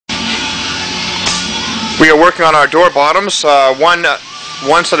We are working on our door bottoms. One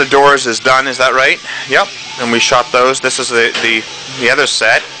set of doors is done, is that right? Yep, and we shot those. This is the other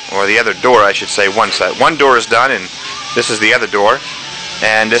set, or the other door I should say, one set. One door is done, and this is the other door.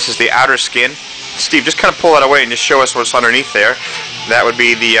 And this is the outer skin. Steve, just kind of pull that away and just show us what's underneath there. That would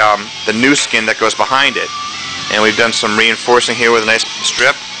be the new skin that goes behind it. And we've done some reinforcing here with a nice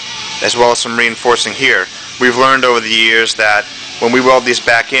strip, as well as some reinforcing here. We've learned over the years that when we weld these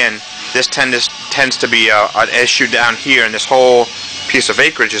back in, this tends to be an issue down here, and this whole piece of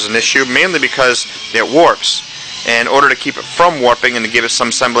acreage is an issue, mainly because it warps. And in order to keep it from warping and to give it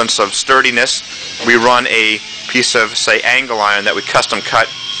some semblance of sturdiness, we run a piece of, say, angle iron that we custom cut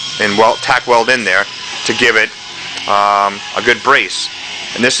and tack weld in there to give it a good brace.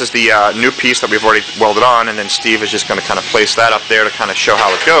 And this is the new piece that we've already welded on, and then Steve is just going to kind of place that up there to kind of show how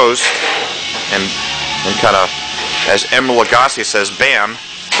it goes, and kind of, as Emeril Lagasse says, bam,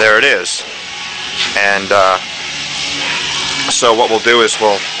 there it is. And so what we'll do is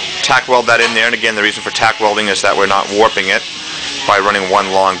we'll tack weld that in there, and again the reason for tack welding is that we're not warping it by running one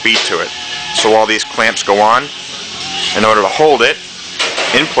long bead to it. So all these clamps go on in order to hold it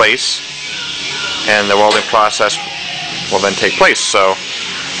in place, and the welding process will then take place. So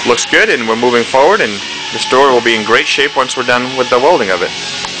looks good, and we're moving forward, and this door will be in great shape once we're done with the welding of it.